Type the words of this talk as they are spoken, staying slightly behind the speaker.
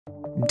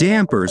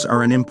Dampers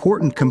are an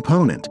important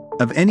component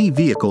of any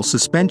vehicle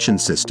suspension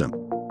system.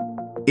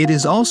 It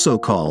is also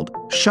called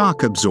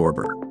shock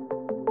absorber.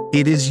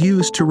 It is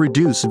used to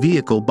reduce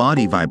vehicle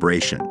body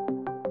vibration.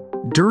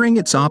 During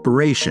its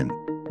operation,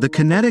 the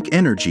kinetic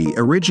energy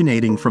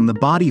originating from the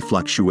body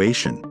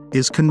fluctuation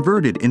is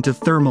converted into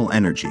thermal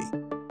energy.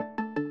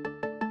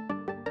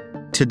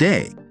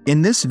 Today,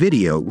 in this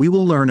video, we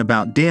will learn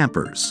about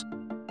dampers,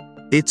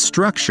 its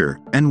structure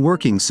and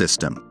working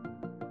system.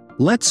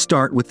 Let's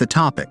start with the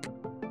topic.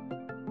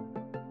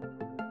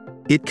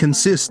 It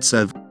consists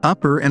of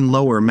upper and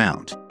lower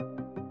mount,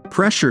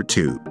 pressure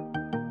tube,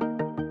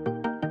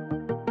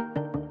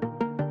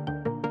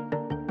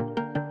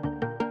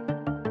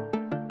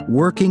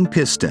 working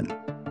piston,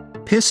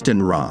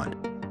 piston rod,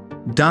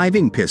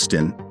 diving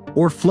piston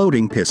or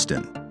floating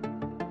piston,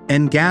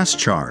 and gas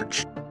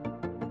charge.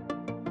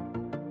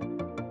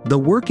 The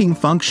working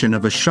function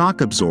of a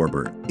shock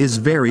absorber is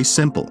very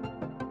simple.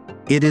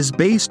 It is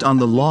based on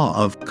the law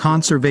of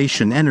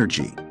conservation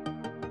energy.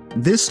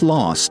 This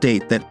law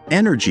states that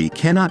energy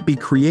cannot be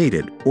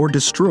created or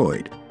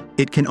destroyed,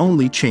 it can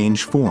only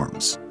change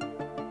forms.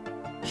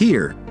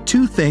 Here,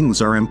 two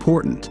things are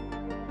important: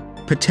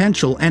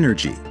 potential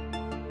energy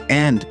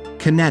and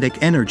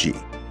kinetic energy.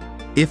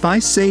 If I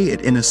say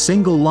it in a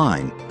single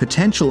line,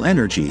 potential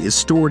energy is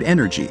stored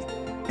energy,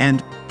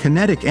 and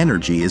kinetic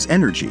energy is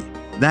energy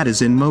that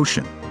is in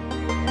motion.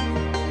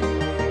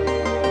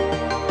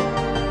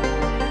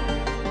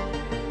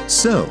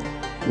 So,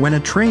 when a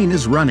train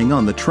is running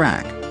on the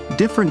track,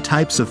 different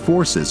types of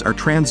forces are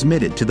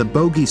transmitted to the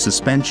bogie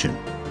suspension.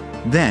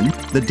 Then,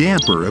 the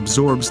damper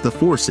absorbs the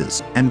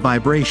forces and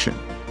vibration.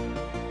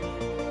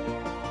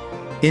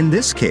 In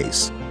this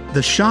case,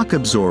 the shock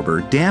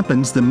absorber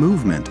dampens the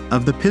movement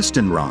of the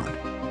piston rod.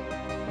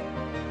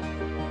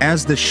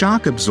 As the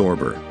shock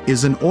absorber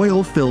is an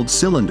oil-filled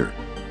cylinder,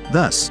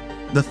 thus,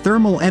 the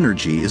thermal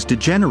energy is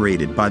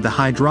degenerated by the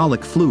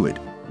hydraulic fluid,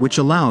 which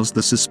allows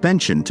the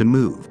suspension to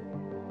move.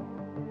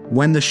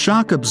 When the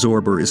shock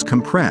absorber is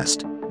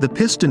compressed, the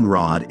piston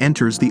rod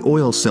enters the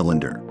oil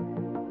cylinder,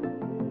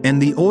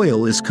 and the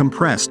oil is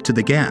compressed to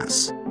the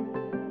gas,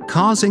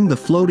 causing the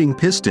floating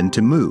piston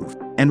to move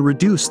and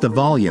reduce the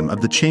volume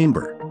of the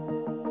chamber.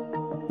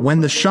 When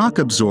the shock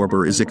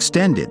absorber is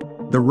extended,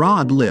 the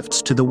rod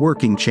lifts to the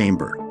working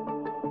chamber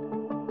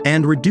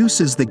and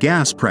reduces the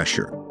gas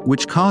pressure,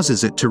 which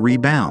causes it to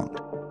rebound.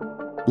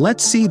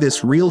 Let's see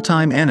this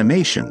real-time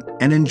animation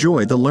and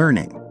enjoy the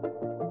learning.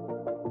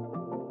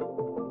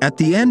 At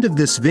the end of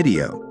this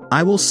video,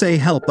 I will say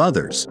help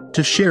others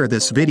to share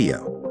this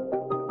video.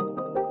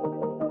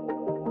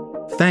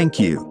 Thank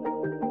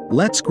you.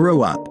 Let's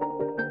grow up.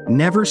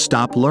 Never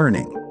stop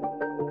learning.